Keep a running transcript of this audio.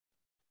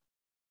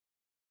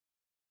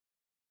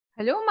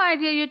Hello my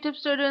dear YouTube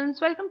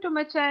students, welcome to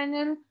my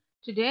channel.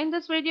 Today in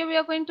this video we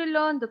are going to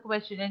learn the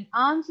question and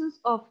answers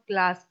of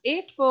class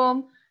 8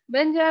 poem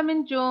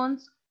Benjamin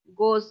Jones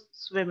Goes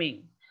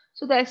Swimming.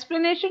 So the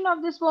explanation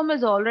of this poem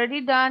is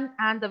already done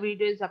and the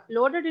video is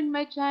uploaded in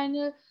my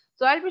channel.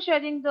 So I'll be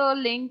sharing the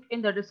link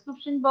in the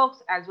description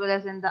box as well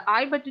as in the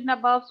I button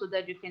above so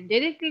that you can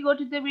directly go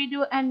to the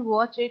video and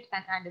watch it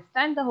and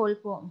understand the whole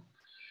poem.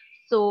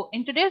 So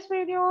in today's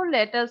video,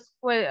 let us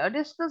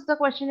discuss the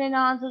question and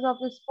answers of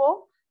this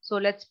poem. So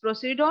let's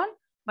proceed on.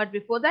 But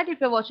before that, if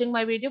you're watching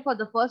my video for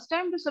the first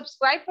time, to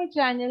subscribe my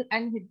channel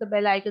and hit the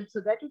bell icon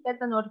so that you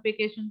get the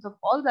notifications of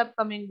all the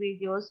upcoming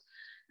videos.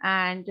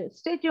 And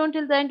stay tuned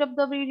till the end of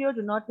the video.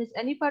 Do not miss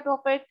any part of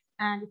it.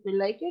 And if you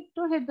like it,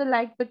 to hit the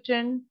like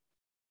button.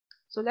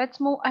 So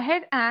let's move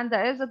ahead. And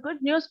there is a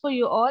good news for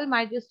you all,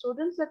 my dear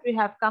students, that we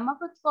have come up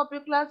with Scorpio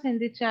class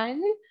Hindi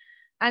channel.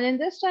 And in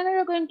this channel,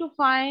 you're going to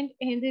find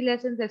Hindi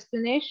lessons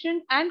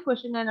explanation and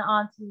question and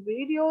answer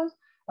videos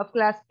of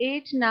class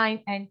 8,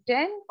 9 and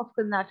 10 of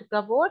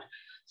Karnataka board.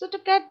 So to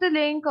get the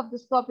link of the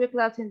Scorpio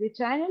class Hindi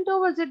channel,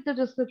 do visit the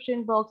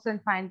description box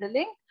and find the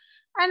link.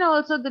 And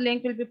also the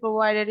link will be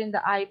provided in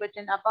the I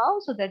button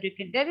above so that you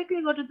can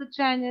directly go to the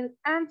channel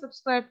and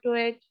subscribe to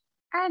it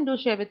and do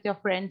share with your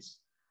friends.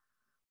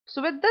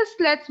 So with this,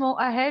 let's move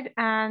ahead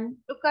and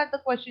look at the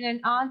question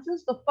and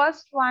answers. The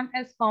first one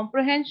is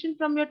comprehension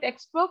from your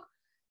textbook.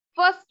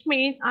 First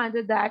main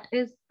under that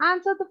is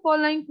answer the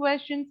following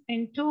questions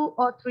in 2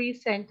 or 3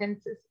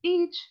 sentences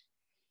each.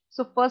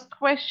 So first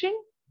question,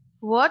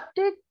 what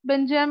did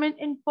Benjamin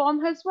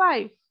inform his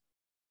wife?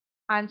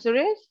 Answer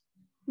is,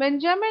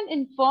 Benjamin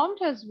informed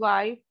his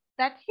wife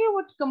that he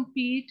would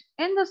compete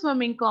in the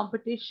swimming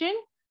competition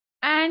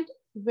and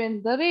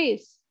win the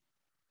race.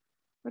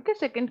 Okay,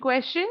 second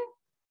question,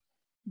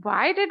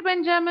 why did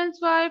Benjamin's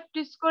wife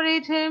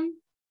discourage him?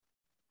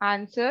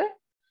 Answer,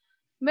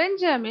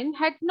 Benjamin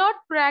had not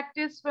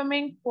practiced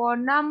swimming for a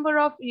number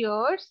of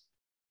years.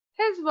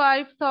 His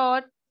wife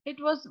thought it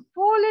was a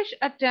foolish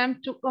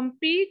attempt to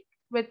compete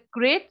with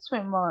great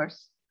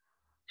swimmers.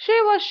 She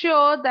was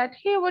sure that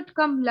he would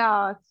come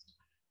last,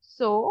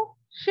 so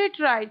she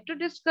tried to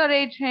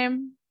discourage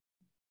him.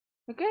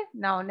 Okay,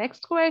 now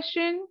next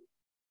question.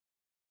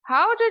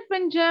 How did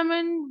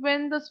Benjamin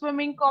win the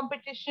swimming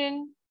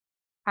competition?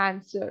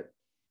 Answer.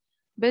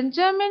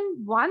 Benjamin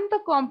won the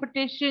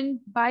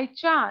competition by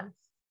chance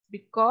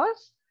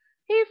because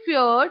he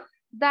feared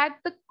that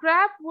the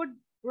crab would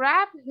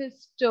grab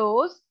his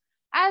toes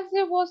as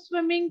he was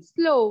swimming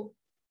slow.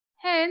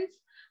 Hence,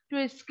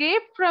 to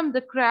escape from the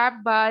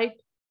crab bite,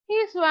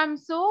 he swam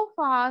so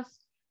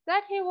fast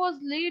that he was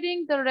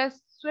leading the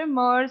rest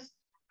swimmers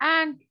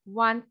and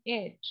won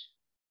it.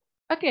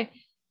 Okay,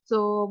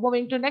 so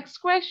moving to next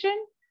question.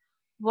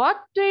 What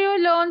do you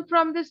learn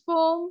from this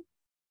poem?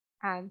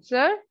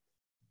 Answer.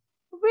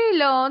 We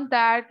learn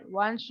that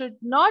one should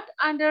not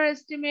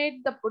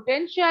underestimate the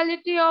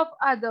potentiality of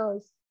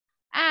others,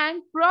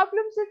 and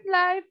problems in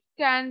life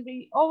can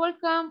be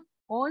overcome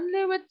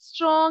only with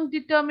strong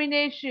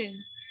determination.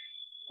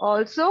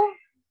 Also,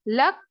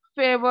 luck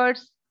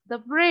favors the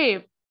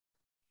brave.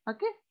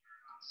 Okay,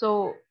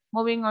 so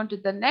moving on to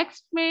the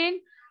next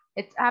main,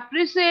 it's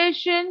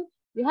appreciation.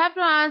 You have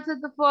to answer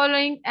the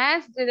following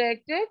as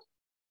directed.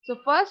 So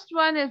first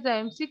one is the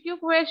MCQ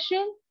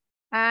question,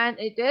 and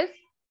it is,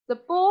 the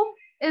poem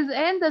is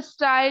in the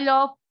style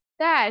of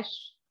dash.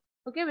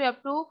 Okay, we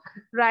have to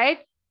write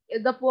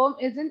the poem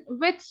is in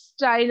which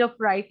style of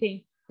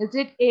writing. Is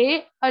it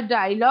A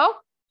dialogue,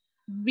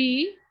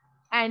 B,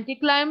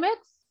 anticlimax,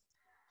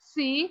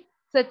 C,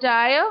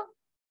 satire,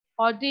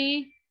 or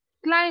D,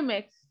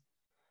 climax?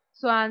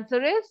 So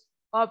answer is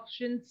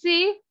option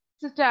C,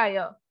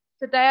 satire.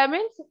 Satire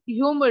means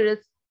humorous,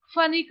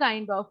 funny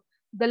kind of.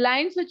 The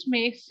lines which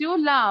makes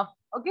you laugh.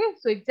 Okay,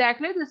 so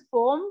exactly this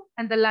poem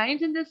and the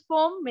lines in this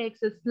poem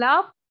makes us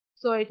laugh.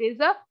 So it is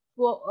a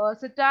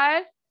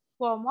satire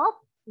form of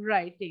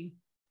writing.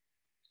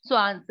 So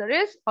answer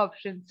is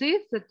option C,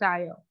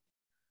 satire.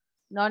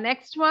 Now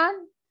next one.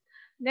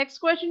 Next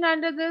question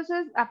under this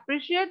is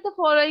appreciate the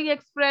following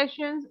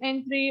expressions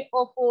in 3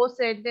 or 4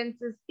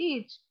 sentences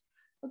each.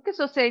 Okay,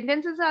 so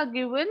sentences are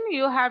given.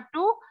 You have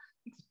to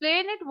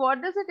explain it.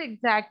 What does it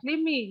exactly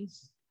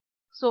means?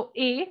 So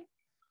A,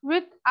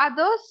 with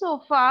others so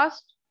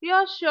fast, you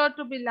are sure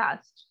to be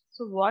last.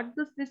 So what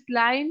does this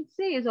line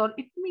says or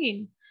it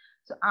mean?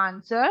 So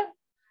answer,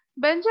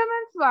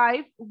 Benjamin's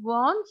wife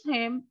warns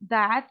him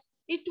that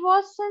it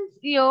was since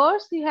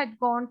years he had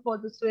gone for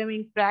the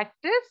swimming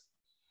practice.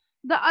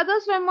 The other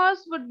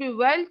swimmers would be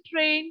well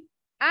trained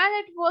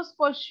and it was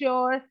for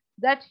sure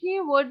that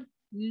he would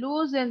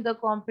lose in the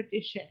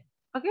competition.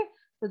 Okay,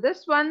 so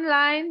this one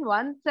line,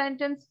 one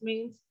sentence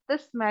means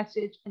this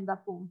message in the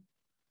poem.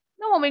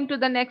 Now moving to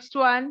the next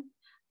one.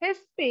 His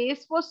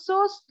pace was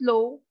so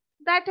slow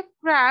that a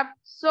crab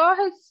saw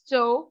his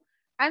toe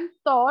and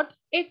thought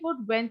it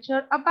would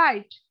venture a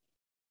bite.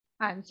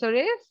 Answer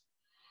is,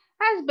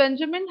 as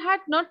Benjamin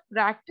had not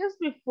practiced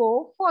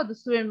before for the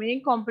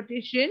swimming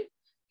competition,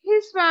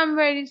 he swam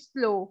very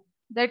slow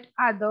that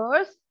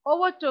others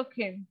overtook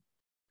him.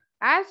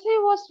 As he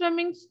was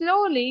swimming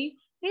slowly,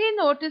 he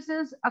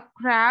notices a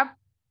crab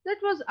that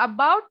was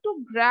about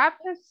to grab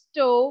his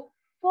toe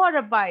for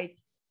a bite.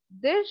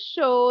 This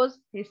shows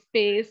his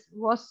pace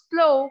was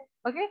slow.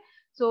 Okay,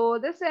 so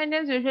this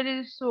sentence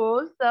usually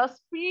shows the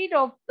speed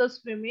of the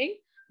swimming,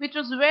 which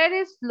was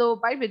very slow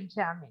by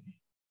Benjamin.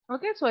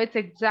 Okay, so it's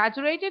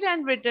exaggerated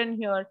and written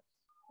here.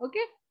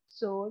 Okay,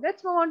 so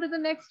let's move on to the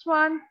next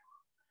one.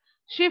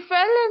 She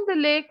fell in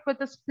the lake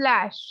with a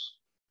splash.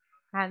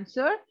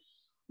 Answer: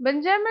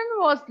 Benjamin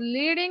was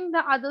leading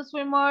the other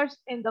swimmers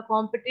in the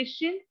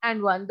competition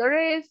and won the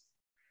race.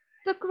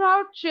 The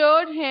crowd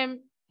cheered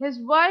him. His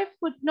wife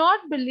could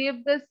not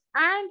believe this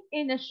and,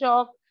 in a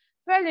shock,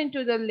 fell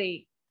into the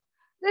lake.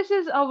 This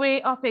is a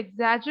way of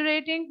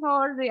exaggerating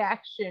her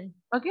reaction.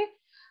 Okay,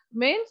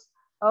 means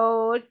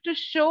to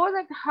show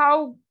that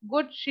how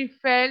good she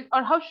felt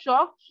or how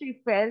shocked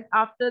she felt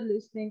after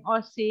listening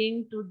or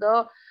seeing to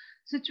the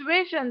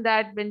situation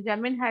that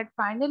Benjamin had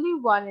finally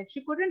won it.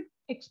 She couldn't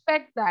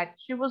expect that.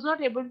 She was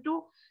not able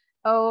to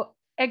uh,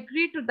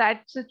 agree to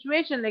that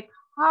situation. Like,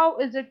 how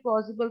is it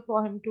possible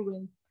for him to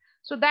win?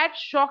 So that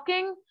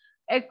shocking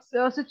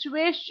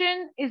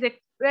situation is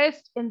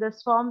expressed in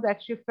this form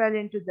that she fell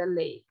into the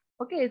lake.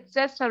 Okay, it's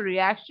just a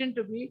reaction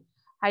to be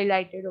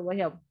highlighted over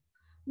here.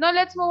 Now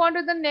let's move on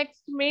to the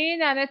next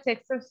main and its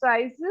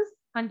exercises.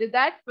 Under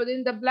that, fill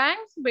in the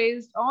blanks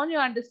based on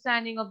your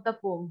understanding of the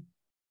poem.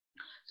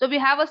 So we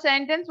have a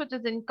sentence which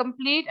is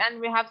incomplete and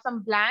we have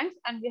some blanks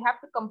and we have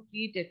to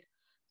complete it.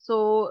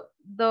 So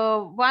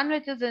the one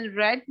which is in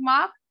red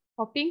mark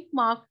or pink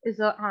mark is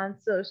the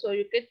answer. So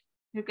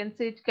you can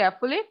see it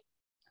carefully.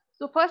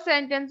 So first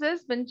sentence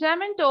is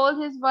Benjamin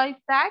told his wife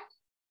that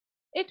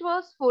it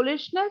was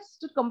foolishness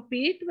to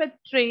compete with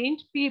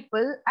trained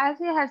people as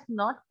he has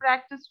not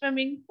practiced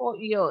swimming for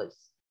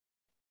years.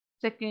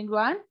 Second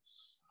one,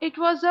 it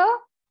was a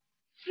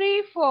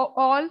free for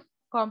all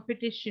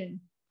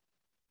competition.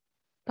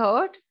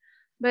 Third,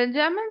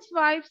 Benjamin's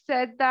wife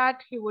said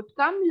that he would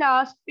come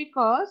last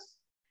because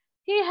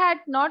he had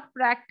not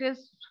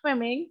practiced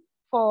swimming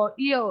for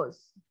years.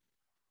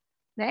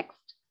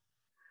 Next,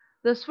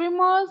 the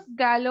swimmers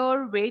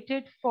galore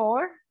waited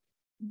for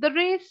the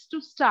race to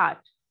start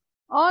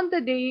on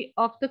the day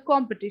of the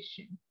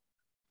competition.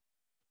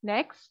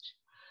 Next,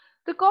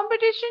 the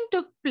competition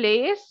took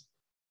place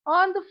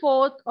on the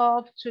 4th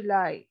of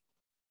July.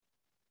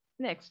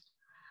 Next,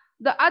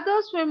 the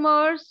other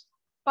swimmers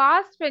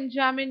passed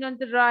Benjamin on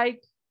the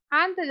right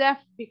and the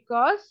left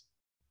because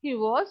he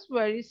was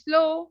very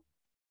slow.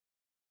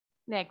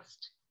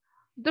 Next,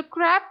 the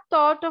crab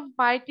thought of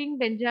biting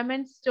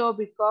Benjamin's toe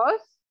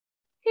because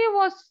he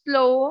was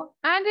slow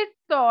and it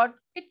thought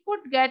it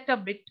could get a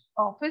bit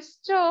of his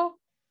toe.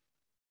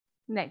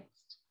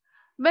 Next,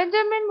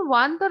 Benjamin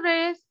won the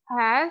race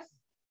as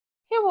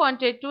he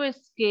wanted to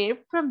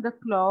escape from the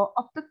claw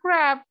of the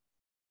crab.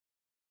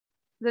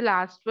 The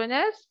last one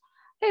is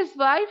his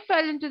wife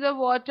fell into the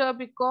water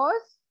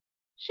because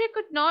she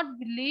could not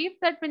believe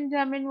that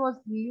Benjamin was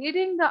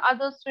leading the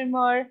other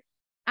swimmer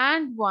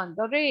and won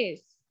the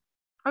race.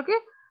 Okay,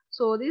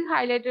 so these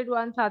highlighted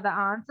ones are the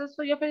answers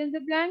for your fill in the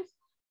blanks.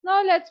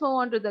 Now let's move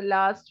on to the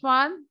last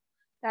one.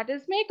 That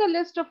is, make a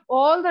list of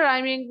all the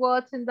rhyming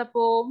words in the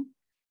poem.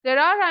 There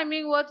are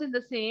rhyming words in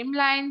the same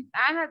lines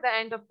and at the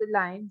end of the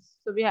lines.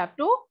 So we have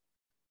to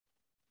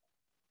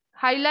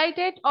highlight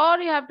it or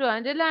you have to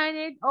underline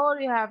it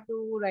or you have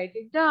to write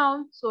it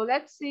down. So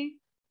let's see.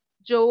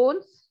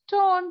 Jones,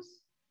 tones,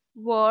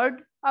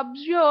 word,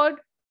 absurd,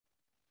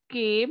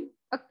 came,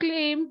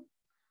 acclaim,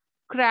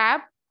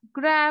 crab,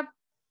 grab,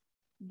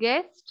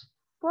 guest,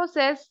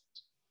 possessed,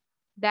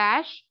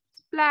 dash,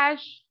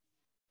 splash,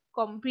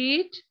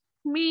 compete,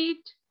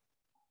 meet,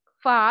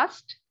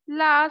 fast,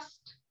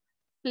 last,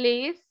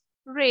 place,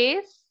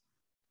 race,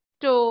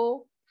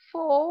 toe,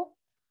 foe,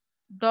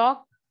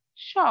 dock,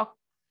 shock.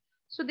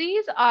 So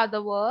these are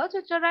the words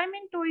which are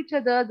rhyming to each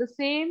other. The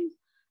same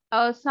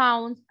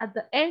sounds at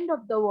the end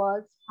of the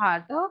words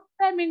are the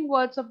rhyming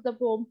words of the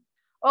poem.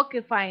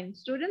 Okay, fine,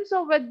 students.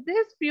 So with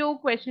these few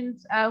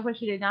questions,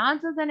 question and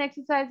answers and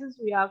exercises,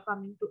 we are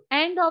coming to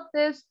end of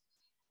this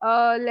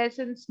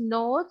lessons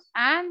notes,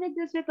 and with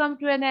this we come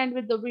to an end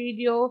with the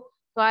video.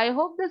 So I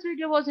hope this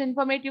video was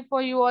informative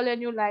for you all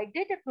and you liked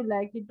it. If you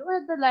liked it, do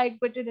hit the like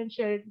button and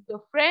share it with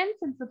your friends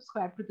and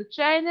subscribe to the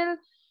channel.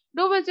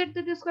 Do visit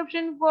the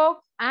description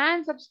box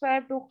and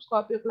subscribe to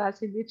Scorpio Class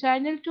Hindi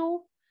channel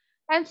too.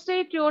 And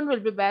stay tuned, we'll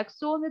be back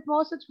soon with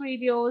more such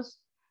videos.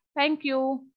 Thank you.